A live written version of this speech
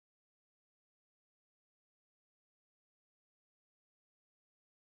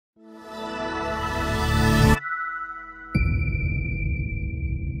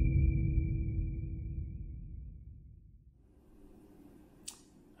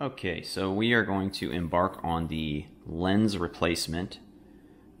Okay, so we are going to embark on the lens replacement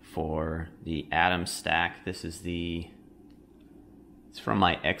for the Atomstack. It's from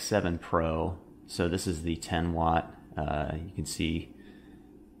my X7 Pro. So this is the 10 watt. You can see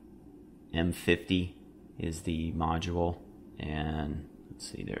M50 is the module, and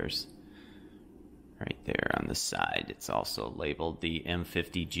let's see, there's right there on the side, it's also labeled the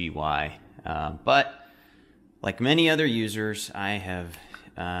M50 GY. But like many other users, I have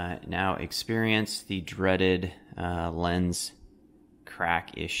now experienced the dreaded lens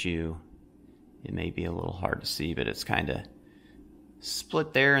crack issue. It may be a little hard to see, but it's kind of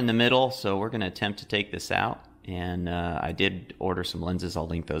split there in the middle, so we're going to attempt to take this out. And I did order some lenses. I'll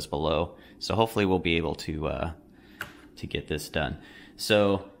link those below. So hopefully we'll be able to get this done.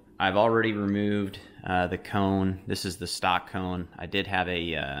 So I've already removed the cone. This is the stock cone. I did have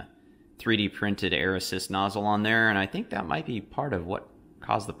a 3D printed air assist nozzle on there, and I think that might be part of what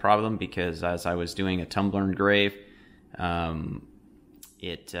caused the problem, because as I was doing a tumbler engrave, that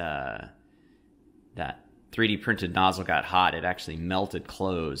 3D printed nozzle got hot. It actually melted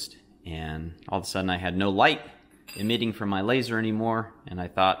closed, and all of a sudden I had no light emitting from my laser anymore, and I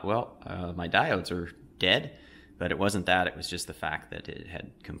thought, well, my diodes are dead. But it wasn't that. It was just the fact that it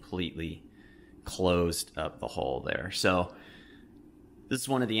had completely closed up the hole there. So this is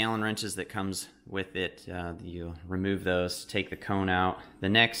one of the Allen wrenches that comes with it. You remove those, take the cone out. The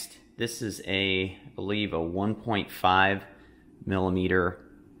next, this is I believe a 1.5 millimeter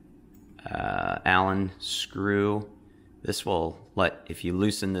Allen screw. This will if you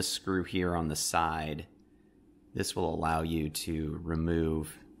loosen this screw here on the side, this will allow you to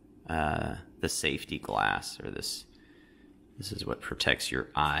remove the safety glass, or this is what protects your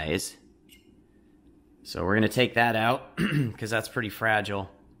eyes. So we're going to take that out because that's pretty fragile.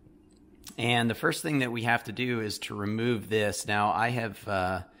 And the first thing that we have to do is to remove this. Now I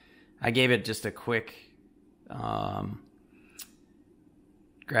gave it just a quick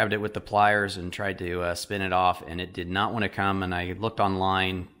grabbed it with the pliers and tried to spin it off, and it did not want to come. And I looked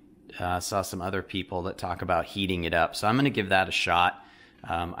online, saw some other people that talk about heating it up. So I'm going to give that a shot.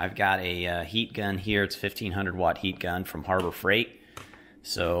 I've got a heat gun here. It's a 1500 watt heat gun from Harbor Freight.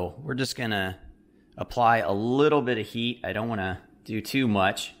 So we're just going to apply a little bit of heat. I don't want to do too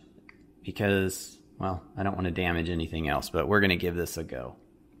much because, well, I don't want to damage anything else, but we're going to give this a go.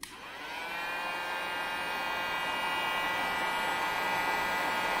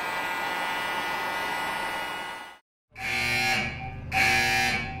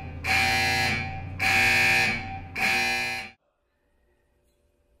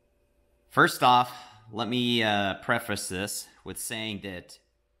 First off, let me preface this with saying that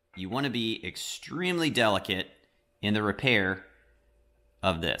you want to be extremely delicate in the repair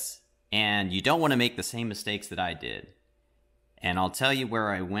of this. And you don't want to make the same mistakes that I did. And I'll tell you where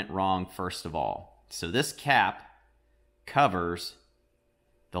I went wrong first of all. So this cap covers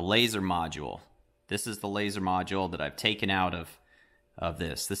the laser module. This is the laser module that I've taken out of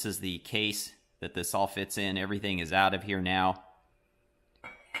this. This is the case that this all fits in. Everything is out of here now.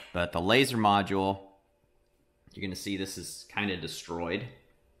 But the laser module, you're going to see this is kind of destroyed,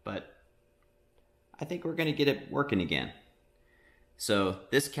 but I think we're going to get it working again. So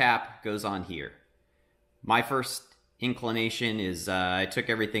this cap goes on here. My first inclination is I took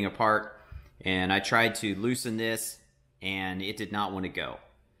everything apart and I tried to loosen this, and it did not want to go.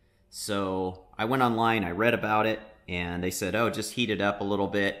 So I went online, I read about it, and they said, oh, just heat it up a little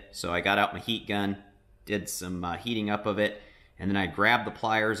bit. So I got out my heat gun, did some heating up of it, and then I grabbed the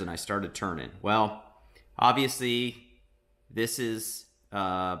pliers and I started turning. Well, obviously this is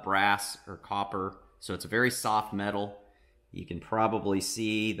brass or copper, so it's a very soft metal. You can probably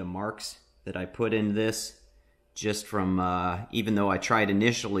see the marks that I put in this just from, even though I tried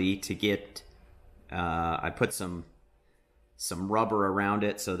initially to get, I put some rubber around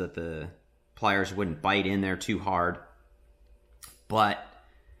it so that the pliers wouldn't bite in there too hard. But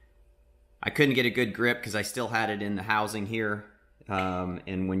I couldn't get a good grip because I still had it in the housing here.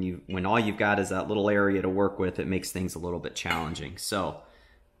 And when all you've got is that little area to work with, it makes things a little bit challenging. So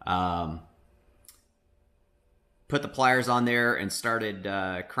put the pliers on there and started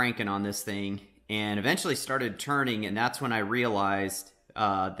cranking on this thing, and eventually started turning, and that's when I realized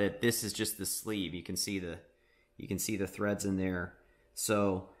that this is just the sleeve. You can see the threads in there.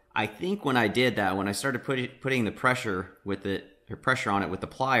 So I think when I did that, when I started putting the pressure on it with the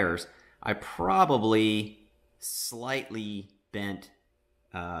pliers, I probably slightly bent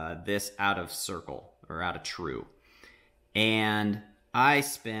this out of circle or out of true. And I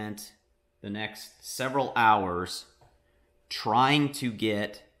spent the next several hours trying to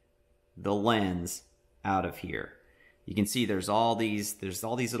get the lens out of here. You can see there's all these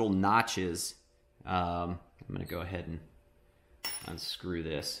little notches. I'm gonna go ahead and unscrew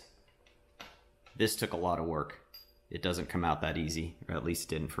this. This took a lot of work. It doesn't come out that easy, or at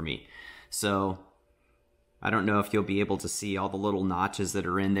least it didn't for me. So I don't know if you'll be able to see all the little notches that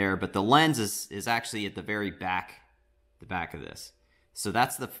are in there, but the lens is actually at the very back, the back of this. So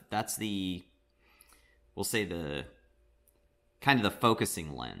that's the we'll say the kind of the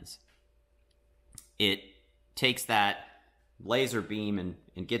focusing lens. It takes that laser beam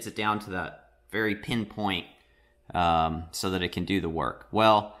and gets it down to that very pinpoint so that it can do the work.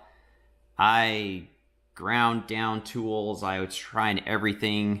 Well, I ground down tools. I was trying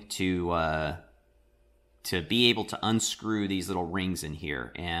everything to be able to unscrew these little rings in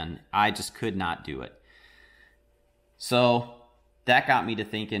here, and I just could not do it. So that got me to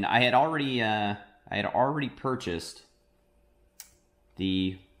thinking. I had already purchased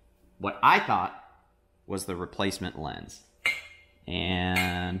what I thought was the replacement lens,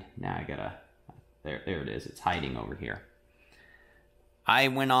 and now I gotta there it is. It's hiding over here. I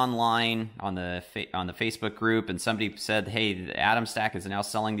went online on the Facebook group, and somebody said, hey, the Atomstack is now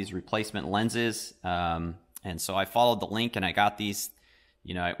selling these replacement lenses. And so I followed the link and I got these,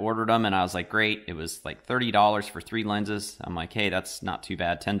 I ordered them, and I was like, great. It was like $30 for 3 lenses. I'm like, hey, that's not too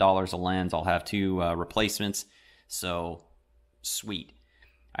bad. $10 a lens. I'll have 2 replacements. So sweet.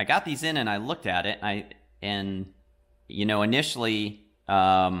 I got these in and I looked at it, and initially,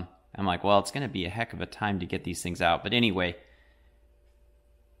 I'm like, well, it's going to be a heck of a time to get these things out. But anyway,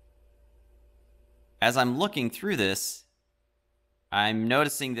 as I'm looking through this, I'm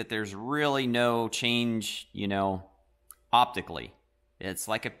noticing that there's really no change, optically. It's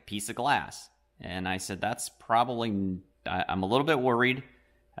like a piece of glass. And I said, that's probably, I'm a little bit worried.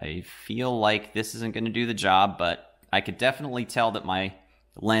 I feel like this isn't going to do the job, but I could definitely tell that my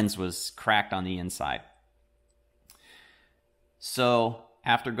lens was cracked on the inside. So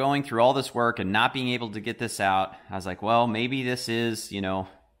after going through all this work and not being able to get this out, I was like, well, maybe this is,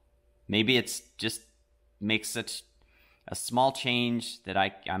 maybe it's just makes such a small change that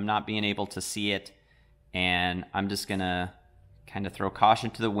I'm not being able to see it, and I'm just gonna kind of throw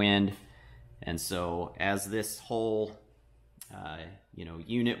caution to the wind. And so as this whole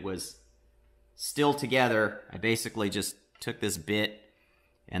unit was still together, I basically just took this bit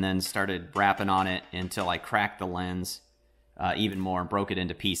and then started rapping on it until I cracked the lens even more and broke it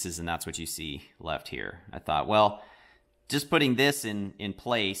into pieces, and that's what you see left here. I thought, well, just putting this in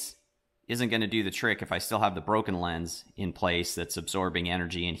place isn't going to do the trick if I still have the broken lens in place that's absorbing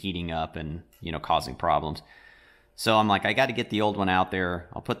energy and heating up and, causing problems. So I'm like, I got to get the old one out there.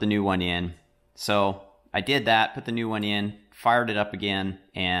 I'll put the new one in. So I did that, put the new one in, fired it up again,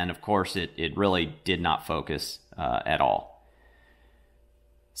 and of course it really did not focus at all.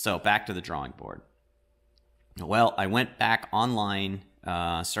 So back to the drawing board. Well, I went back online,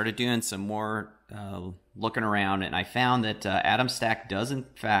 started doing some more looking around, and I found that Atomstack does in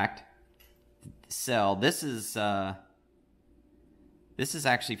fact sell. This is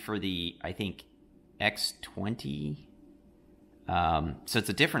actually for the, I think, X20. So it's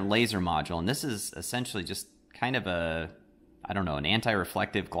a different laser module, and this is essentially just kind of an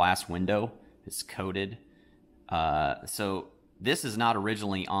anti-reflective glass window. It's coated. So this is not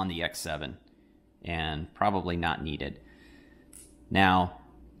originally on the X7 and probably not needed. Now,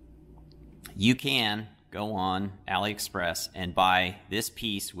 you can go on AliExpress and buy this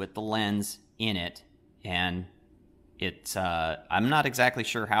piece with the lens in it, and it's I'm not exactly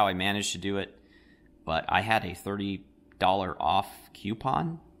sure how I managed to do it, but I had a $30 off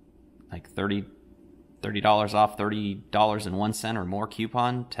coupon, like $30 off, $30.01 or more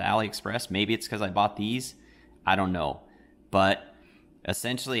coupon to AliExpress. Maybe it's because I bought these, I don't know, but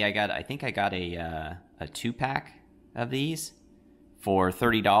essentially I think I got a 2-pack of these for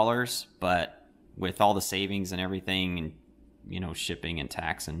 $30, but with all the savings and everything, and shipping and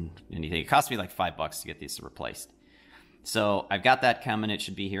tax and anything, it cost me like $5 to get these replaced. So I've got that coming. It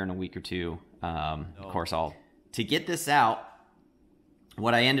should be here in a week or two. Of course, to get this out,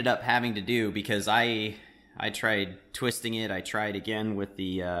 what I ended up having to do, because I tried twisting it, I tried again with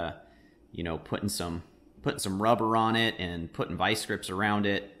the putting some rubber on it and putting vice grips around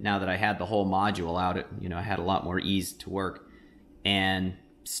it. Now that I had the whole module out, I had a lot more ease to work, and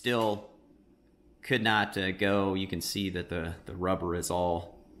still could not go. You can see that the rubber is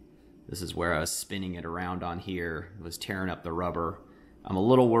all, this is where I was spinning it around on here. It was tearing up the rubber. I'm a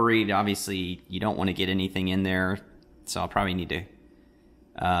little worried. Obviously, you don't want to get anything in there, so I'll probably need to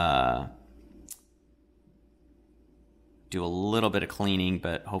do a little bit of cleaning,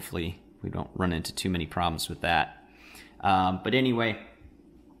 but hopefully we don't run into too many problems with that. But anyway,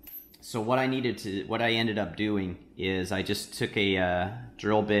 so what I ended up doing is I just took a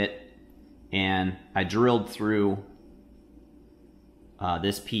drill bit and I drilled through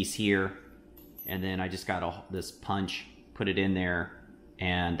this piece here, and then I just got this punch, put it in there,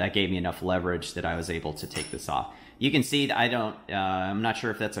 and that gave me enough leverage that I was able to take this off. You can see that I'm not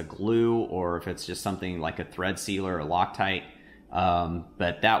sure if that's a glue or if it's just something like a thread sealer or Loctite,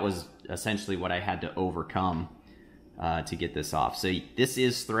 but that was essentially what I had to overcome to get this off. So this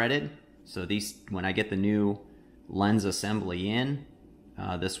is threaded, so when I get the new lens assembly in,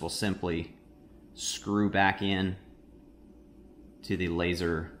 this will simply screw back in to the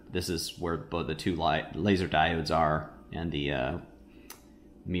laser. This is where both the two laser diodes are, and the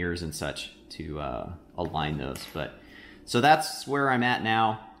mirrors and such to align those. But so that's where I'm at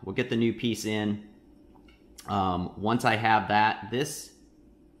now. We'll get the new piece in. Once I have that,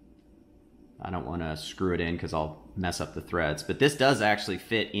 I don't want to screw it in because I'll mess up the threads, but this does actually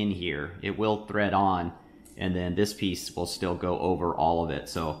fit in here. It will thread on, and then this piece will still go over all of it.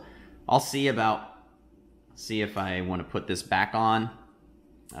 So I'll see if I want to put this back on.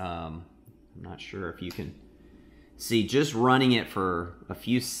 I'm not sure if you can see, just running it for a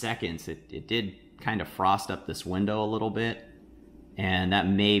few seconds, it did kind of frost up this window a little bit, and that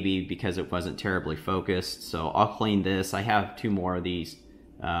may be because it wasn't terribly focused. So I'll clean this. I have 2 more of these,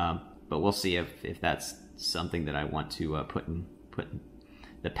 but we'll see if that's something that I want to put in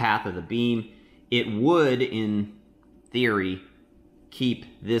the path of the beam. It would, in theory, keep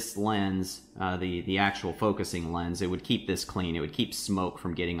this lens, the actual focusing lens, it would keep this clean. It would keep smoke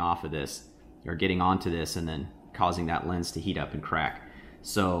from getting off of this or getting onto this and then causing that lens to heat up and crack.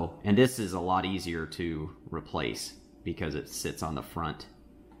 So, and this is a lot easier to replace because it sits on the front.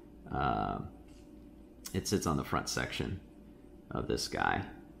 It sits on the front section of this guy.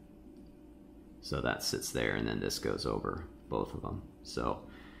 So that sits there, and then this goes over both of them. So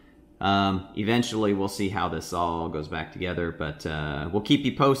eventually we'll see how this all goes back together, but we'll keep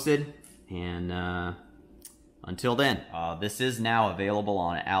you posted. And until then, this is now available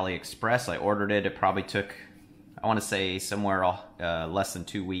on AliExpress. I ordered it. It probably took, I want to say, somewhere less than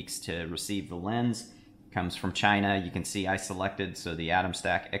 2 weeks to receive the lens. It comes from China. You can see I selected, so the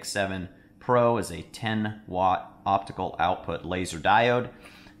Atomstack X7 Pro is a 10-watt optical output laser diode.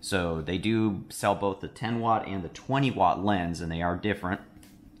 So they do sell both the 10-watt and the 20-watt lens, and they are different.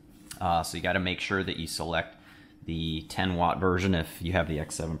 So you got to make sure that you select the 10-watt version if you have the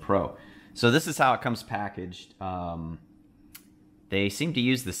X7 Pro. So this is how it comes packaged. They seem to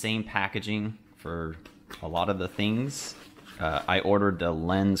use the same packaging for a lot of the things. I ordered the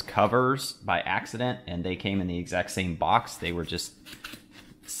lens covers by accident, and they came in the exact same box. They were just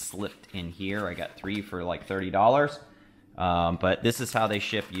slipped in here. I got 3 for like $30. But this is how they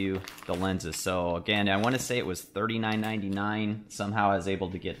ship you the lenses. So again, I want to say it was $39.99. Somehow I was able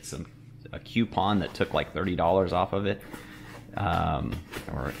to get a coupon that took like $30 off of it. And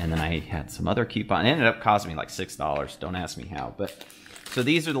then I had some other coupon. It ended up costing me like $6. Don't ask me how. But so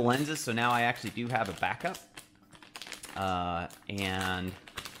these are the lenses. So now I actually do have a backup. And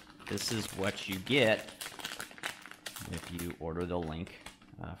this is what you get if you order the link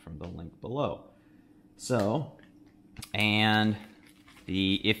from the link below. So, and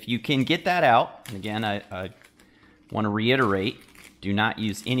if you can get that out, and again, I want to reiterate, do not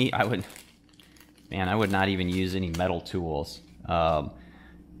use any, I would not even use any metal tools.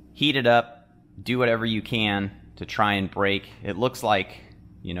 Heat it up, do whatever you can to try and break. It looks like,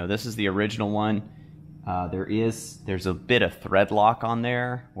 you know, this is the original one. There's a bit of thread lock on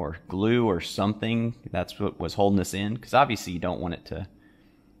there, or glue or something. That's what was holding this in, because obviously you don't want it to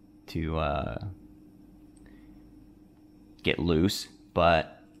get loose.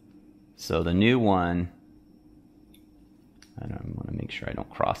 But so the new one, I want to make sure I don't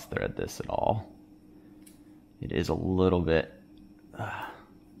cross thread this at all. It is a little bit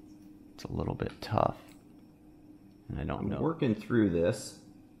it's a little bit tough, and I don't know. I'm working through this,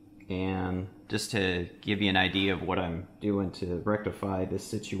 and just to give you an idea of what I'm doing to rectify this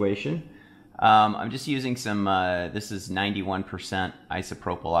situation, I'm just using some, this is 91%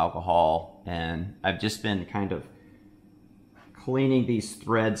 isopropyl alcohol, and I've just been kind of cleaning these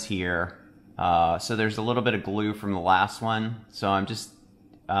threads here. So there's a little bit of glue from the last one, so I'm just,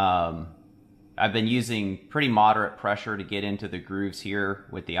 I've been using pretty moderate pressure to get into the grooves here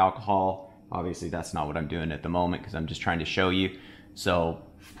with the alcohol. Obviously that's not what I'm doing at the moment because I'm just trying to show you. So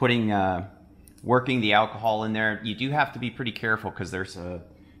working the alcohol in there, you do have to be pretty careful because there's a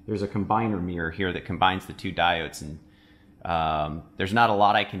combiner mirror here that combines the two diodes, and There's not a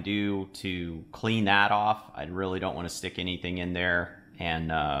lot I can do to clean that off. I really don't want to stick anything in there and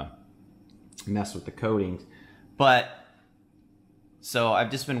mess with the coatings. But so I've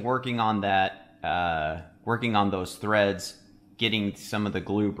just been working on that, working on those threads, getting some of the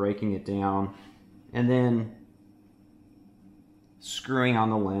glue, breaking it down, and then screwing on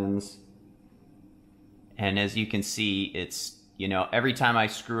the lens. And as you can see, it's, you know, every time I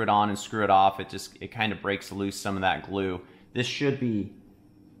screw it on and screw it off, it kind of breaks loose some of that glue. There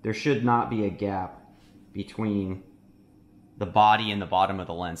should not be a gap between the body and the bottom of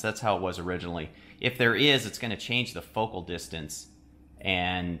the lens. That's how it was originally. If there is, it's going to change the focal distance,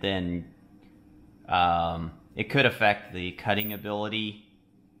 and then it could affect the cutting ability,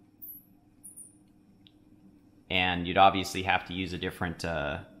 and you'd obviously have to use a different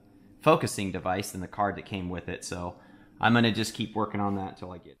focusing device than the card that came with it. So I'm going to just keep working on that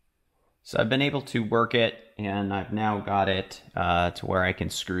until I get it. So I've been able to work it, and I've now got it to where I can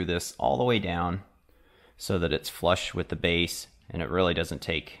screw this all the way down so that it's flush with the base, and it really doesn't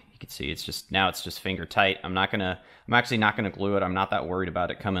take, you can see it's just, now it's just finger tight. I'm actually not gonna glue it. I'm not that worried about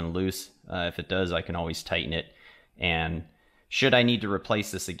it coming loose. If it does, I can always tighten it. And should I need to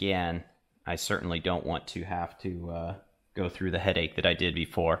replace this again, I certainly don't want to have to go through the headache that I did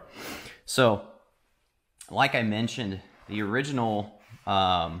before. So, like I mentioned, the original,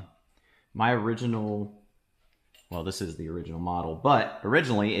 well, this is the original model, but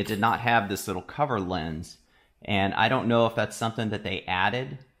originally it did not have this little cover lens. And I don't know if that's something that they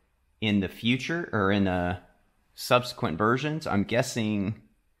added in the future or in the subsequent versions. I'm guessing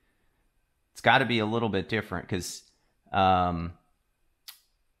it's got to be a little bit different, because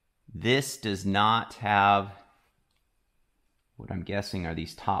this does not have, what I'm guessing are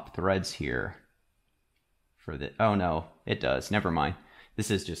these top threads here for the, oh no, it does, never mind. This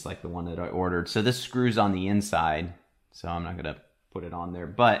is just like the one that I ordered. So this screws on the inside, so I'm not going to put it on there.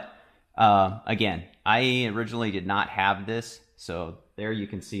 But again, I originally did not have this. So there you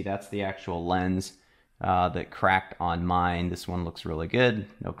can see that's the actual lens that cracked on mine. This one looks really good,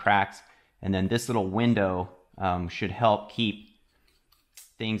 no cracks. And then this little window should help keep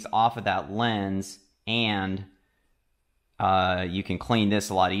things off of that lens, and you can clean this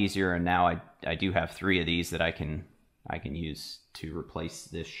a lot easier. And now I do have 3 of these that I can use to replace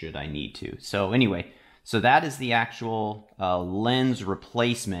this should I need to. So anyway, so that is the actual lens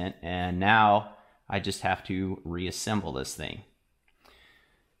replacement, and now I just have to reassemble this thing.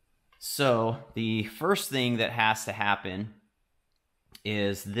 So the first thing that has to happen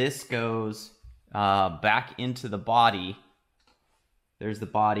is this goes back into the body. There's the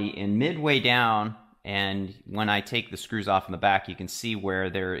body, and midway down, and when I take the screws off in the back, you can see where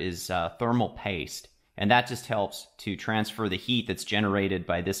there is thermal paste. And that just helps to transfer the heat that's generated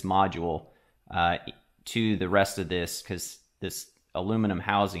by this module to the rest of this, because this aluminum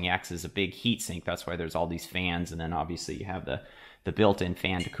housing acts as a big heat sink. That's why there's all these fans, and then obviously you have the built-in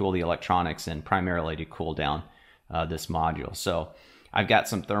fan to cool the electronics and primarily to cool down this module. So I've got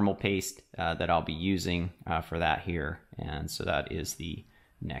some thermal paste that I'll be using for that here, and so that is the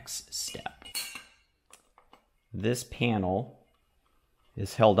next step. This panel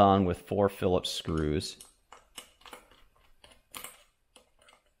is held on with 4 Phillips screws.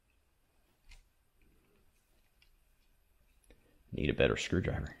 Need a better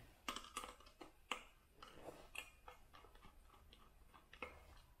screwdriver.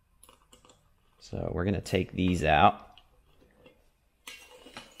 So we're going to take these out.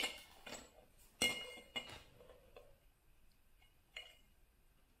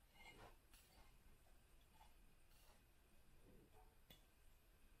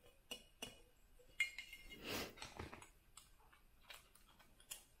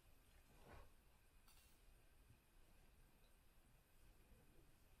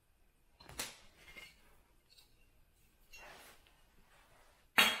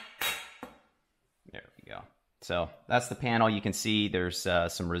 There we go. So that's the panel. You can see there's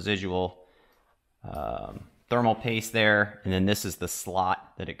some residual thermal paste there, and then this is the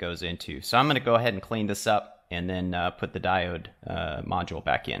slot that it goes into. So I'm going to go ahead and clean this up and then put the diode module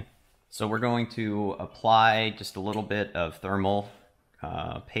back in. So we're going to apply just a little bit of thermal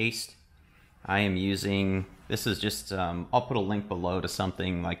paste. I am using, this is just, I'll put a link below to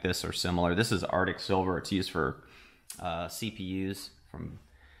something like this or similar. This is Arctic Silver. It's used for CPUs from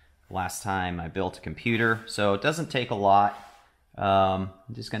last time I built a computer. So it doesn't take a lot. I'm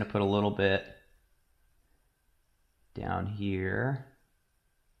just going to put a little bit down here.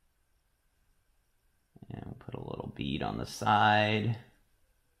 And we'll put a little bead on the side.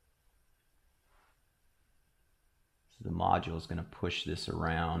 So the module is going to push this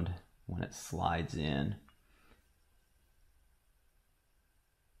around when it slides in.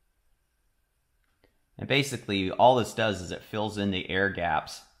 And basically all this does is it fills in the air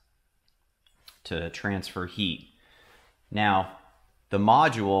gaps to transfer heat. Now, the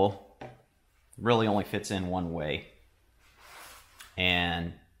module really only fits in one way.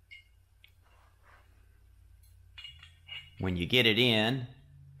 And when you get it in,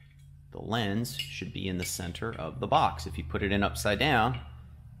 the lens should be in the center of the box. If you put it in upside down,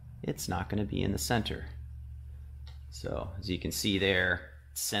 it's not going to be in the center. So as you can see there,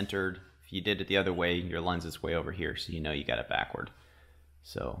 it's centered. If you did it the other way, your lens is way over here, so you know you got it backward.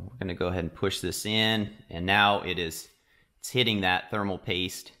 So we're going to go ahead and push this in, and now it's hitting that thermal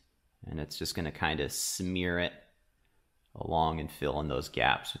paste, and it's just going to kind of smear it along and fill in those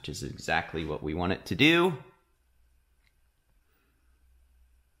gaps, which is exactly what we want it to do.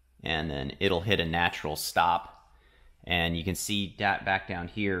 And then it'll hit a natural stop. And you can see that back down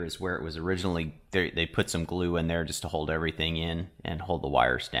here is where it was originally. They put some glue in there just to hold everything in and hold the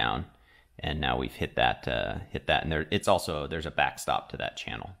wires down. And now we've hit that, and there's a backstop to that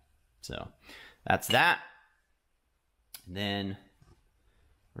channel. So that's that. And then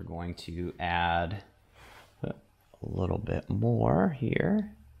we're going to add a little bit more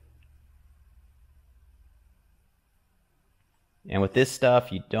here. And with this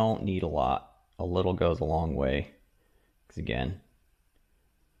stuff, you don't need a lot. A little goes a long way. Because again,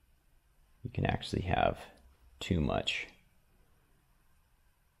 you can actually have too much.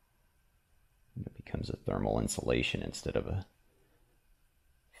 It becomes a thermal insulation instead of a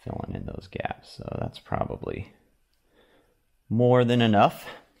filling in those gaps. So that's probably more than enough.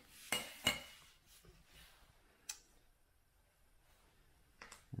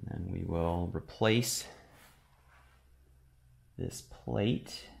 And then we will replace this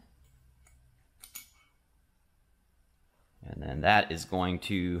plate. And then that is going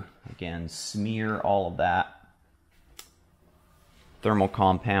to, again, smear all of that thermal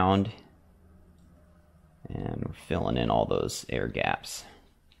compound. And we're filling in all those air gaps.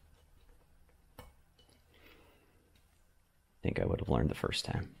 I think I would have learned the first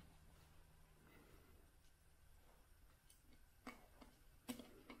time.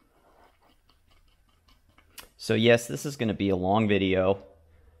 So yes, this is going to be a long video.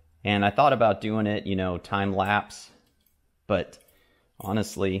 And I thought about doing it, time lapse. But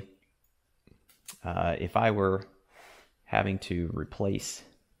honestly, if I were having to replace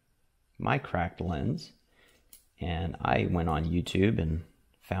my cracked lens and I went on YouTube and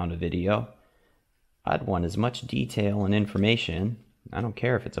found a video, I'd want as much detail and information. I don't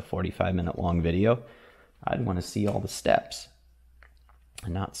care if it's a 45-minute long video. I'd want to see all the steps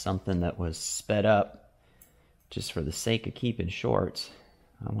and not something that was sped up just for the sake of keeping short.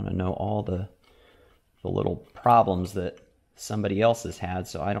 I want to know all the little problems that somebody else has had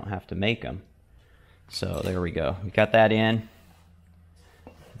so I don't have to make them. So there we go. We got that in.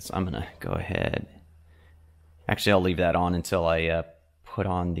 So I'm going to go ahead. Actually, I'll leave that on until I put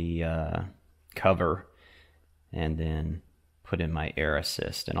on the cover and then put in my air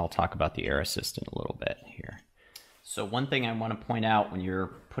assist. And I'll talk about the air assist in a little bit here. So one thing I want to point out when you're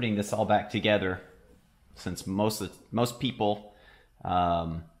putting this all back together, since most people,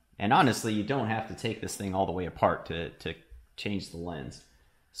 and honestly, you don't have to take this thing all the way apart to change the lens.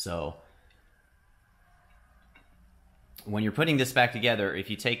 So when you're putting this back together, if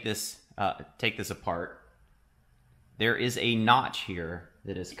you take this apart, there is a notch here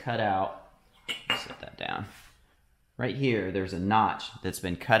that is cut out. Set that down. Right here, there's a notch that's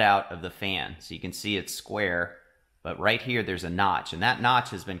been cut out of the fan. So you can see it's square, but right here there's a notch, and that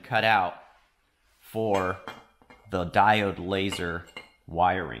notch has been cut out for the diode laser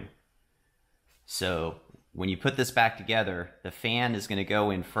wiring. So when you put this back together, the fan is going to go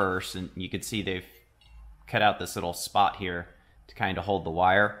in first, and you can see they've cut out this little spot here to kind of hold the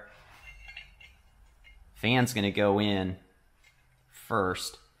wire. Fan's going to go in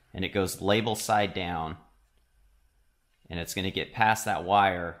first, and it goes label side down, and it's going to get past that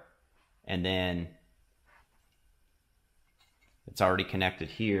wire, and then it's already connected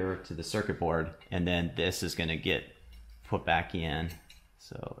here to the circuit board, and then this is going to get put back in.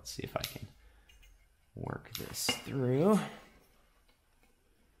 So let's see if I can work this through.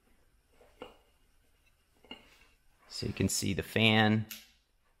 So you can see the fan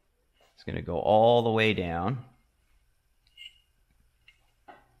is going to go all the way down.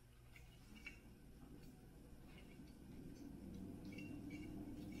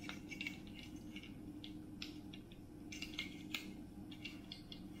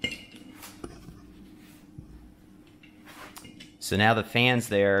 So now the fan's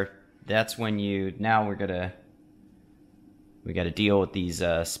there. That's when we got to deal with these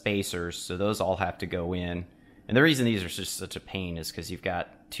spacers. So those all have to go in. And the reason these are just such a pain is because you've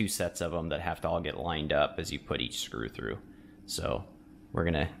got 2 sets of them that have to all get lined up as you put each screw through. So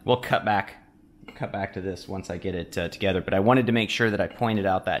we'll cut back to this once I get it together. But I wanted to make sure that I pointed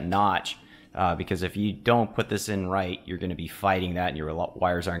out that notch, because if you don't put this in right, you're going to be fighting that, and your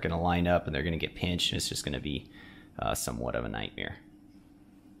wires aren't going to line up, and they're going to get pinched, and it's just going to be somewhat of a nightmare.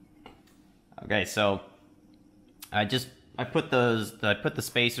 Okay, so I put the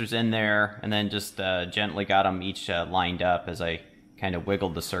spacers in there, and then just gently got them each lined up as I kind of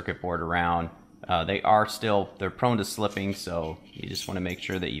wiggled the circuit board around. They're prone to slipping, so you just want to make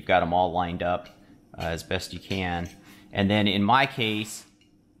sure that you've got them all lined up as best you can. And then in my case,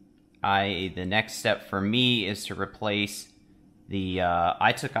 the next step for me is to replace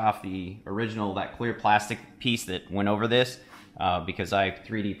I took off the original, that clear plastic piece that went over this, because I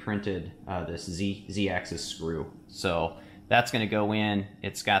 3D printed this Z-axis screw. So that's going to go in.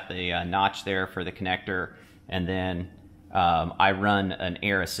 It's got the notch there for the connector, and then I run an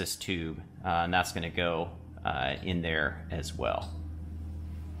air assist tube, and that's going to go in there as well.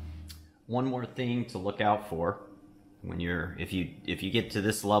 One more thing to look out for when if you get to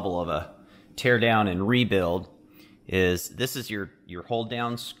this level of a tear down and rebuild, is this is your hold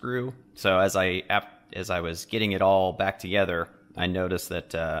down screw. So as I was getting it all back together, I noticed that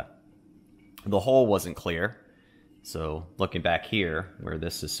the hole wasn't clear. So looking back here where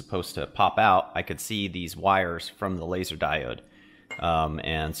this is supposed to pop out, I could see these wires from the laser diode.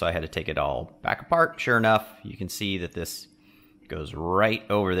 And so I had to take it all back apart. Sure enough, you can see that this goes right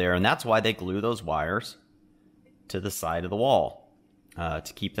over there, and that's why they glue those wires to the side of the wall,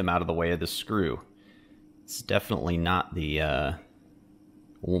 to keep them out of the way of the screw. It's definitely not the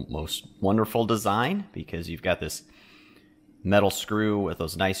most wonderful design, because you've got this metal screw with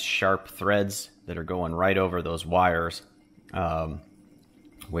those nice sharp threads that are going right over those wires,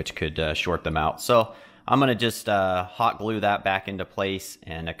 which could short them out. So I'm going to just hot glue that back into place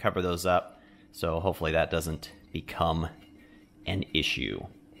and cover those up, so hopefully that doesn't become an issue.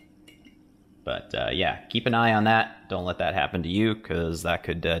 But yeah, keep an eye on that. Don't let that happen to you, because that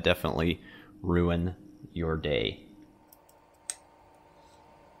could definitely ruin your day.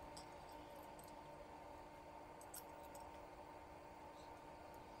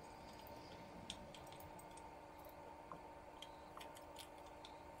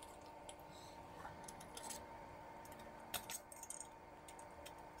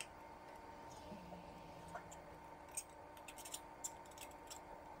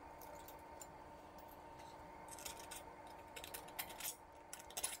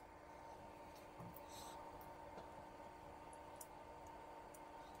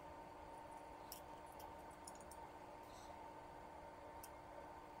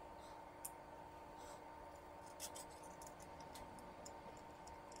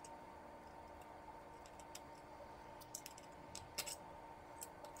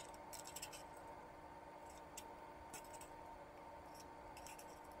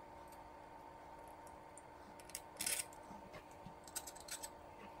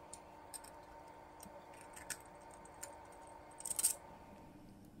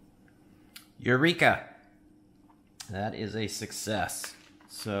 Eureka! That is a success.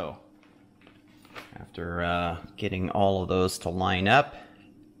 So, after getting all of those to line up,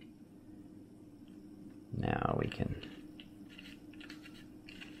 now we can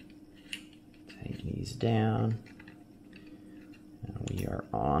take these down, and we are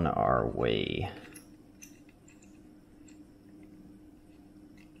on our way.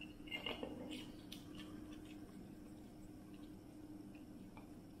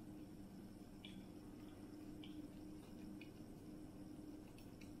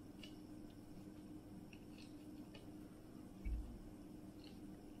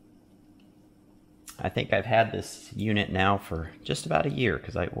 I think I've had this unit now for just about a year,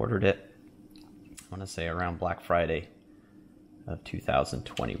 because I ordered it, I want to say around Black Friday of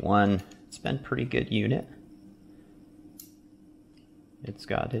 2021. It's been a pretty good unit. It's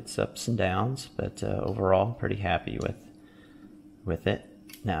got its ups and downs, but overall pretty happy with it.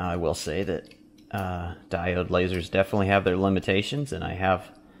 Now I will say that diode lasers definitely have their limitations, and I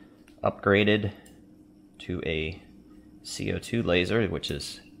have upgraded to a CO2 laser, which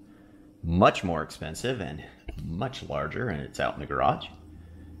is much more expensive and much larger, and it's out in the garage.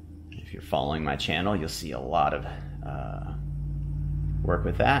 If you're following my channel, you'll see a lot of work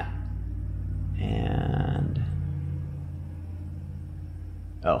with that. And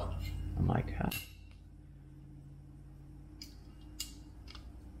oh my god.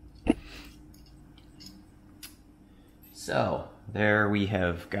 So there we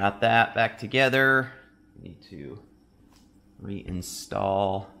have got that back together. We need to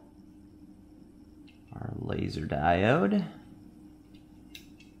reinstall our laser diode.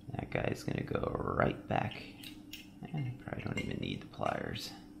 guy's gonna go right back. Probably don't even need the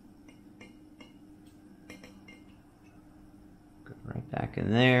pliers. Go right back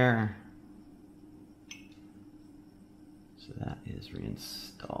in there. So that is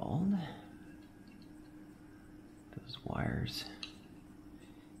reinstalled. Those wires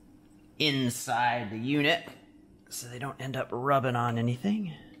inside the unit so they don't end up rubbing on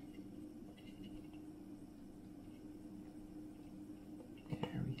anything.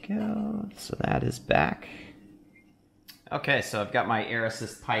 There we go. So that is back. Okay, so I've got my air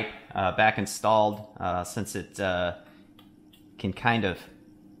assist pipe back installed. Since it can kind of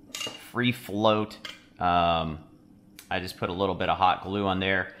free float, I just put a little bit of hot glue on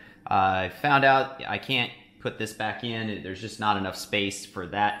there. I found out I can't put this back in. There's just not enough space for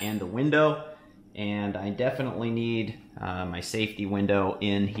that and the window. And I definitely need my safety window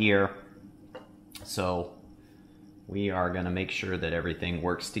in here. So we are going to make sure that everything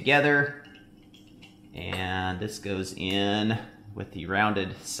works together. And this goes in with the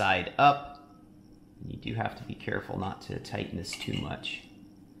rounded side up. You do have to be careful not to tighten this too much.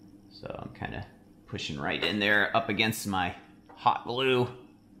 So I'm kind of pushing right in there up against my hot glue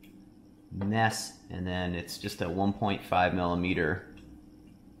mess. And then it's just a 1.5 millimeter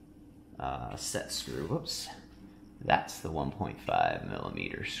set screw. Whoops. That's the 1.5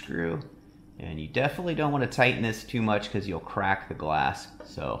 millimeter screw. And you definitely don't want to tighten this too much because you'll crack the glass.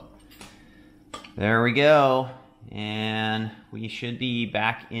 So there we go. And we should be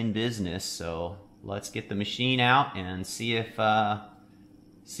back in business. So let's get the machine out and see if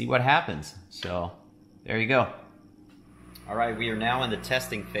see what happens. So there you go. All right, we are now in the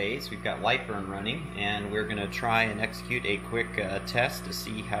testing phase. We've got Lightburn running, and we're going to try and execute a quick test to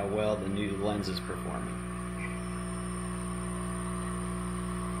see how well the new lens is performing.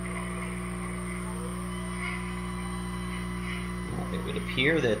 Well, it would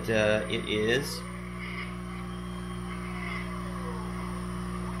appear that it is.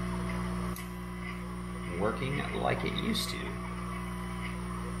 Working like it used to.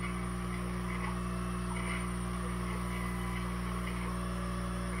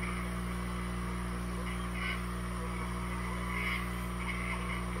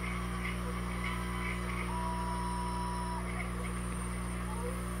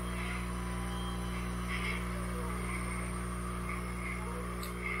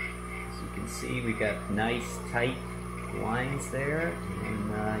 As you can see, we got nice tight lines there,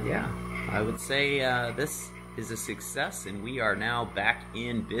 and yeah. I would say this is a success, and we are now back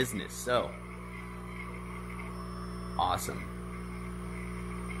in business. So, awesome.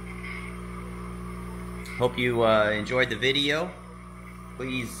 Hope you enjoyed the video.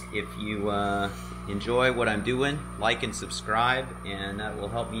 Please, if you enjoy what I'm doing, like and subscribe, and that will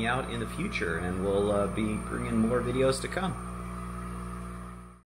help me out in the future, and we'll be bringing more videos to come.